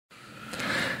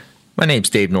My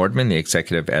name's Dave Nordman, the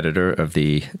executive editor of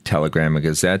the Telegram and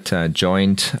Gazette,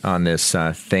 joined on this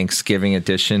Thanksgiving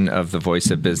edition of The Voice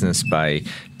of Business by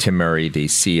Tim Murray, the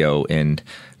CEO and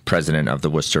president of the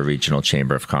Worcester Regional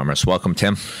Chamber of Commerce. Welcome,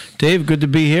 Tim. Dave, good to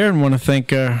be here, and want to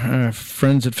thank our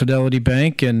friends at Fidelity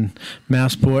Bank and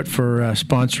Massport for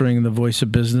sponsoring the Voice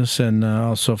of Business, and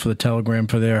also for the Telegram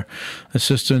for their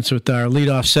assistance with our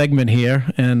leadoff segment here.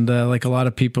 And like a lot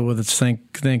of people with its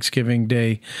Thanksgiving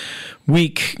Day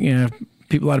week, a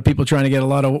lot of people trying to get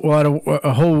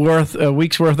a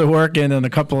week's worth of work in a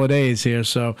couple of days here.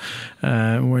 So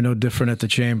we're no different at the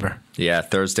chamber. Yeah,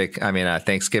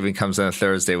 Thanksgiving comes on a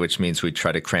Thursday, which means we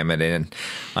try to cram it in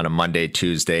on a Monday,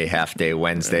 Tuesday, half day,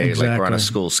 Wednesday, Exactly. Like we're on a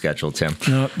school schedule, Tim.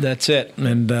 No, that's it.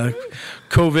 And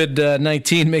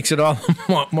COVID-19 makes it all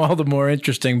the more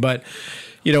interesting. But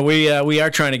we are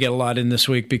trying to get a lot in this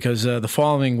week because the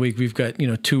following week we've got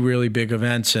two really big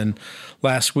events. And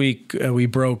last week we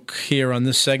broke here on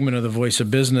this segment of the Voice of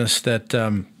Business that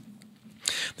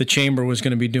the chamber was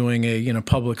going to be doing a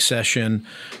public session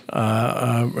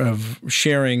of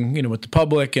sharing with the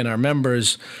public and our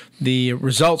members the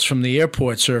results from the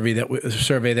airport survey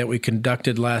that we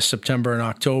conducted last September and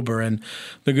October. And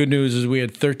the good news is we had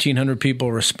 1,300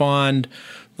 people respond.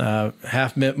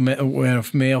 Half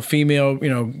male, female,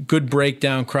 good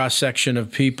breakdown, cross section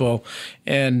of people,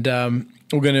 and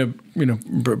we're going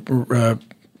to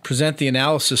present the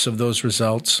analysis of those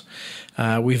results.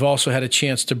 We've also had a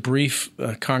chance to brief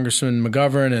Congressman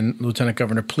McGovern and Lieutenant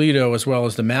Governor Polito, as well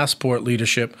as the Massport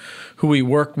leadership, who we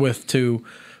worked with to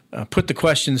put the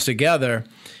questions together.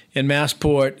 And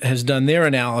Massport has done their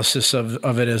analysis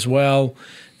of it as well.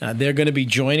 They're going to be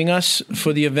joining us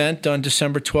for the event on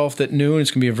December 12th at noon. It's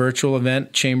going to be a virtual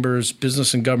event, Chamber's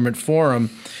Business and Government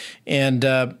Forum. And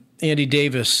Andy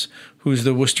Davis, who's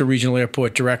the Worcester Regional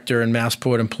Airport Director and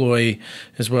Massport employee,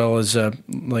 as well as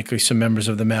likely some members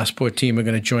of the Massport team, are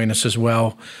going to join us as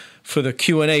well for the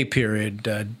Q&A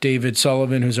period. David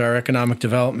Sullivan, who's our Economic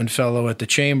Development Fellow at the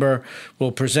Chamber,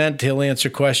 will present. He'll answer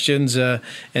questions, and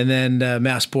then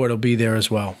Massport will be there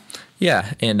as well.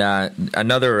 Yeah, and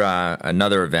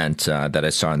another event that I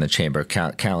saw in the chamber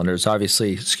calendar is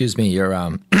obviously, your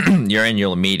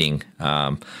annual meeting.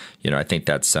 I think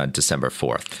that's December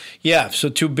 4th. Yeah, so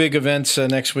two big events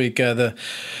next week.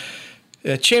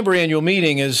 The Chamber annual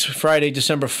meeting is Friday,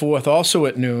 December 4th, also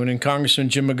at noon, and Congressman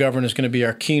Jim McGovern is going to be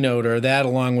our keynoter. That,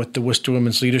 along with the Worcester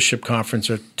Women's Leadership Conference,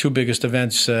 are two biggest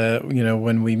events,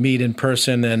 when we meet in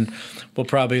person, and will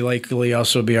probably likely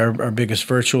also be our biggest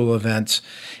virtual events.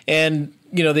 And,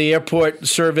 the airport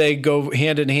survey go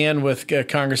hand in hand with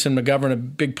Congressman McGovern. A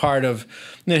big part of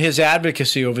his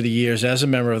advocacy over the years as a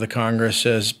member of the Congress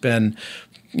has been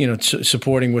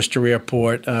supporting Worcester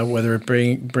Airport, whether it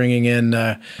bringing in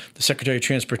the Secretary of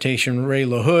Transportation, Ray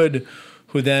LaHood,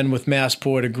 who then with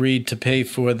Massport agreed to pay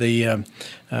for the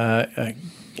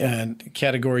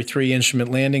Category 3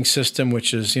 instrument landing system,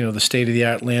 which is the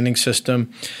state-of-the-art landing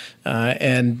system,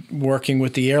 and working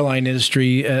with the airline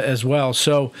industry as well.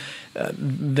 So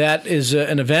that is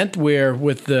an event where,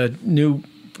 with the new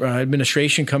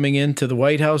administration coming into the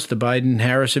White House, the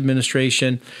Biden-Harris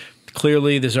administration,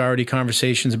 clearly there's already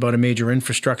conversations about a major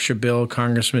infrastructure bill.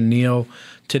 Congressman Neal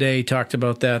today talked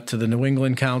about that to the New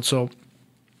England Council.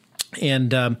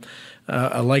 And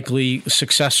a likely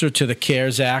successor to the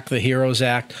CARES Act, the HEROES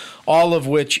Act, all of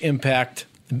which impact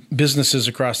businesses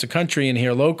across the country and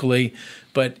here locally.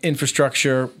 But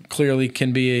infrastructure clearly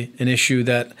can be an issue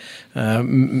that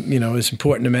is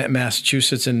important to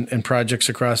Massachusetts and projects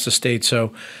across the state.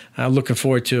 So looking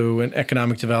forward to an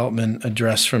economic development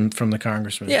address from the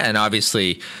congressman. Yeah, and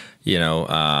obviously,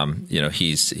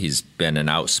 he's been an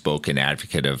outspoken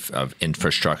advocate of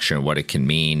infrastructure and what it can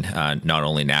mean, not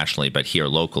only nationally but here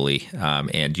locally.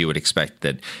 And you would expect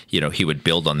that he would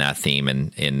build on that theme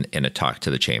in a talk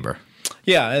to the chamber.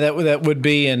 Yeah, that would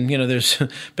be, and there's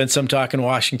been some talk in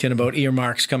Washington about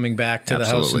earmarks coming back to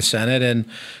Absolutely. the House and Senate, and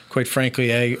quite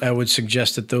frankly, I would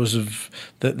suggest that those of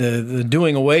the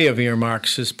doing away of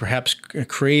earmarks has perhaps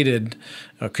contributed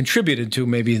to,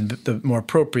 maybe the more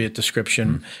appropriate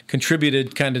description,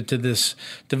 contributed kind of to this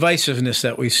divisiveness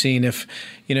that we've seen. If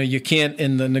you can't,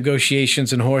 in the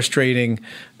negotiations and horse trading,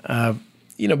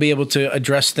 be able to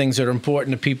address things that are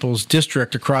important to people's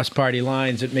district across party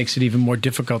lines, it makes it even more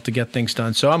difficult to get things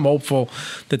done. So I'm hopeful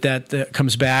that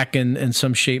comes back in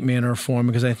some shape, manner, or form,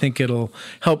 because I think it'll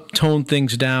help tone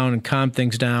things down and calm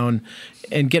things down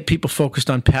and get people focused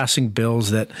on passing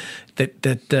bills that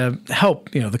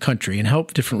help the country and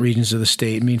help different regions of the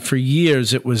state. I mean, for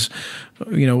years it was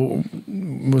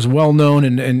was well known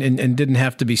and didn't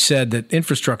have to be said that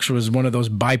infrastructure was one of those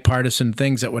bipartisan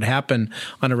things that would happen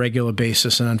on a regular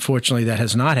basis, and unfortunately that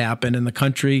has not happened, and the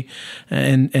country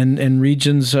and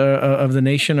regions of the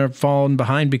nation are falling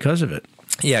behind because of it.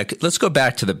 Yeah, let's go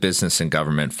back to the Business and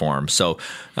Government Forum. So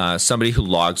somebody who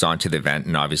logs on to the event,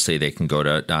 and obviously they can go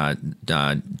to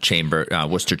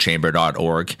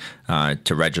worcesterchamber.org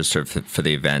to register for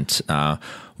the event.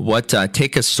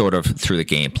 Take us sort of through the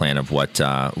game plan of what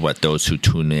those who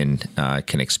tune in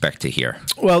can expect to hear.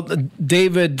 Well,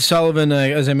 David Sullivan,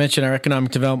 as I mentioned, our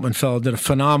economic development fellow, did a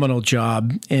phenomenal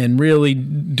job in really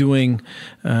doing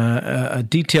a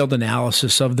detailed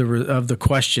analysis of the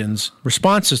questions,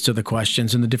 responses to the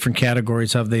questions, and the different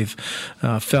categories how they've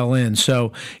fell in.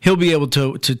 So he'll be able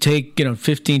to take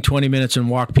 15, 20 minutes and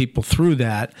walk people through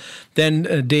that.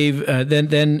 Then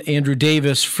then Andrew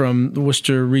Davis from the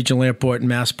Worcester Regional Airport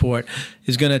and Massport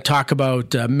is going to talk about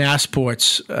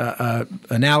Massport's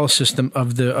analysis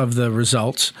of the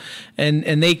results,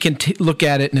 and they can look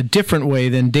at it in a different way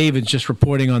than David's just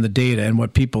reporting on the data and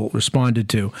what people responded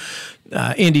to.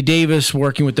 Andy Davis,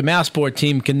 working with the Massport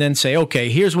team, can then say, okay,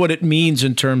 here's what it means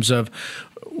in terms of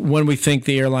when we think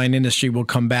the airline industry will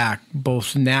come back,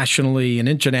 both nationally and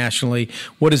internationally.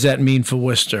 What does that mean for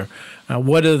Worcester?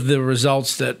 What are the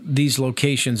results that these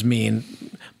locations mean?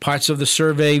 Parts of the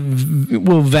survey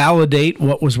will validate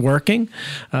what was working.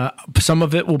 Some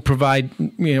of it will provide,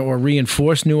 or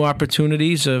reinforce new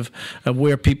opportunities of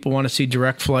where people want to see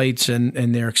direct flights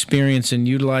and their experience in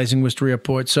utilizing Worcester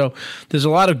Airport. So there's a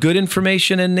lot of good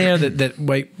information in there that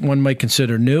one might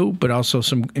consider new, but also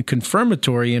some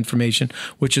confirmatory information,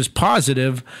 which is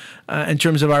positive in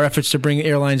terms of our efforts to bring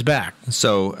airlines back.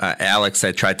 So, Alex,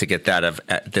 I tried to get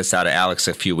this out of Alex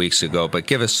a few weeks ago, but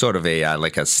give us sort of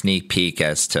a sneak peek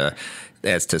as to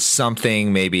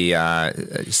something, maybe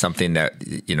something that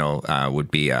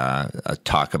would be a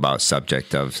talk about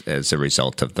subject as a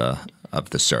result of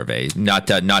the survey. Not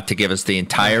to give us the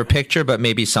entire picture, but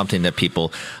maybe something that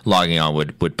people logging on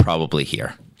would probably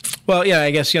hear. Well, yeah, I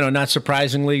guess, not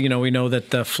surprisingly, we know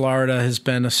that Florida has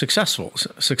been successful,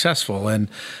 and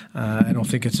I don't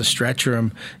think it's a stretch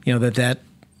that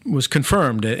was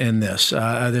confirmed in this.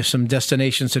 There's some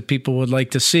destinations that people would like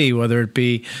to see, whether it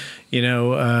be,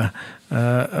 a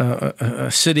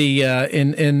city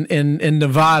in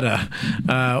Nevada,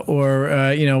 or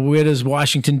where does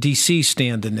Washington D.C.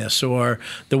 stand in this, or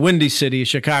the Windy City of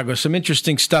Chicago. Some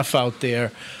interesting stuff out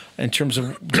there in terms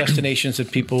of destinations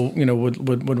that people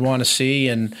would want to see,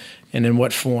 and in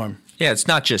what form. Yeah, it's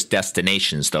not just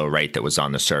destinations, though, right, that was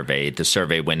on the survey. The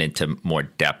survey went into more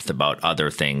depth about other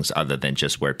things other than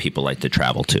just where people like to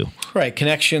travel to. Right,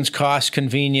 connections, cost,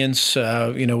 convenience,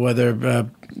 whether,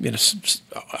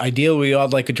 ideally we all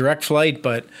like a direct flight,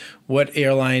 but what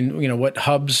airline, what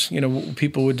hubs,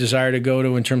 people would desire to go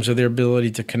to in terms of their ability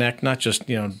to connect, not just,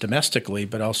 domestically,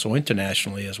 but also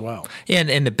internationally as well. Yeah,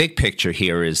 and the big picture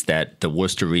here is that the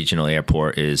Worcester Regional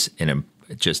Airport is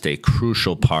just a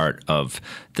crucial part of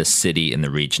the city and the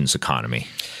region's economy.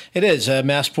 It is.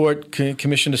 Massport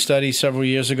commissioned a study several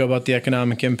years ago about the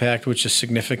economic impact, which is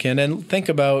significant. And think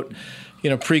about,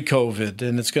 pre-COVID,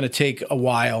 and it's going to take a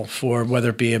while for whether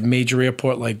it be a major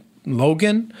airport like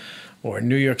Logan or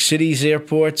New York City's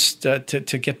airports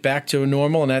to get back to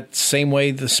normal. And that same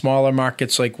way, the smaller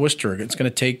markets like Worcester, it's going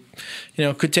to take,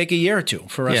 could take a year or two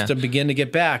for us to begin to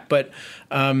get back. But,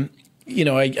 I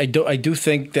do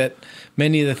think that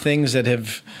many of the things that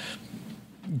have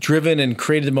driven and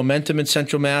created the momentum in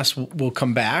Central Mass will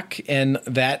come back, and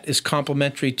that is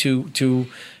complementary to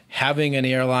having an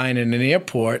airline and an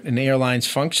airport and airlines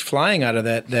flying out of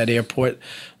that airport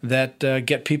that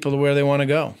get people to where they want to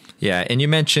go. Yeah, and you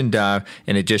mentioned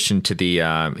in addition to the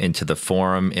into the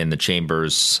forum in the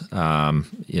Chamber's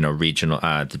regional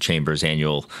the Chamber's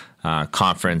annual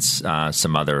conference,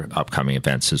 some other upcoming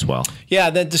events as well.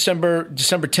 Yeah, then December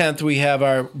 10th we have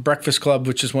our Breakfast Club,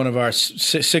 which is one of our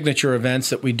signature events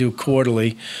that we do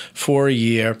quarterly for a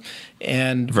year.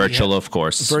 And virtual, of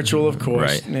course.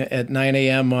 Right. At 9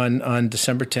 a.m. on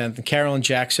December 10th. And Carolyn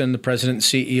Jackson, the president and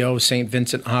CEO of St.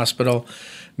 Vincent Hospital,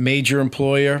 major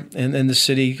employer in the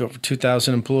city, over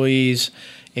 2,000 employees,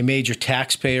 a major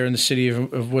taxpayer in the city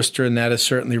of Worcester, and that is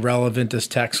certainly relevant. This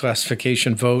tax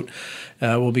classification vote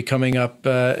will be coming up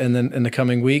in the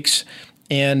coming weeks.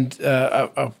 And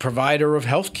a provider of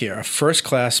healthcare, a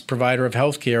first-class provider of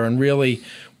healthcare, and really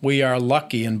we are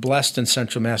lucky and blessed in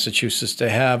Central Massachusetts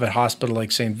to have a hospital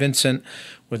like St. Vincent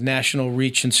with national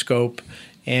reach and scope,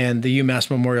 and the UMass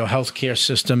Memorial Healthcare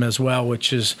System as well,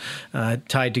 which is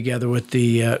tied together with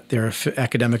their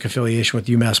academic affiliation with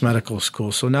UMass Medical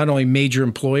School. So not only major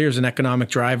employers and economic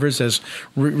drivers, as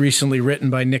recently written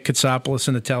by Nick Katsopoulos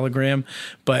in the Telegram,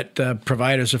 but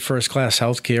providers of first-class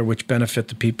healthcare which benefit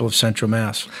the people of Central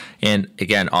Mass. And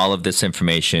again, all of this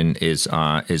information is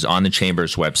on the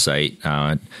Chamber's website,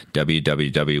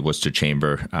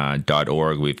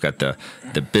 www.worcesterchamber.org. We've got the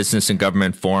Business and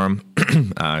Government Forum,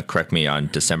 correct me, on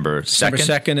December 2nd. December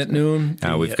 2nd at noon.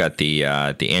 We've got the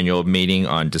annual meeting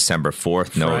on December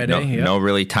 4th. No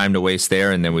really time to waste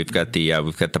there. And then we've got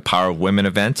the Power of Women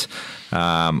event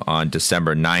on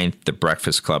December 9th, the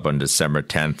Breakfast Club on December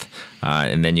 10th.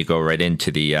 And then you go right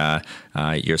into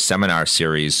your seminar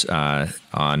series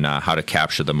on how to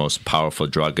capture the most powerful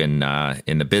drug in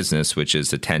the business, which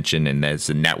is attention, and there's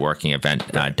a networking event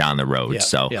down the road.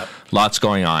 Lots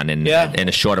going on in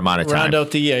a short amount of time. Round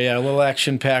out the year, a little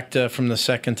action-packed from the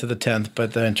 2nd to the 10th,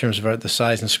 but in terms of the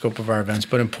size and scope of our events,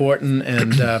 but important.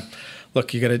 And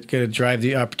look, you got to drive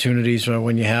the opportunities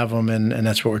when you have them, and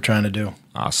that's what we're trying to do.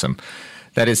 Awesome.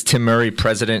 That is Tim Murray,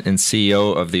 President and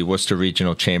CEO of the Worcester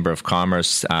Regional Chamber of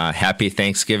Commerce. Happy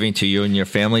Thanksgiving to you and your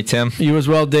family, Tim. You as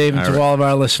well, Dave, and to all of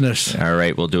our listeners. All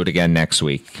right, we'll do it again next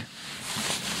week.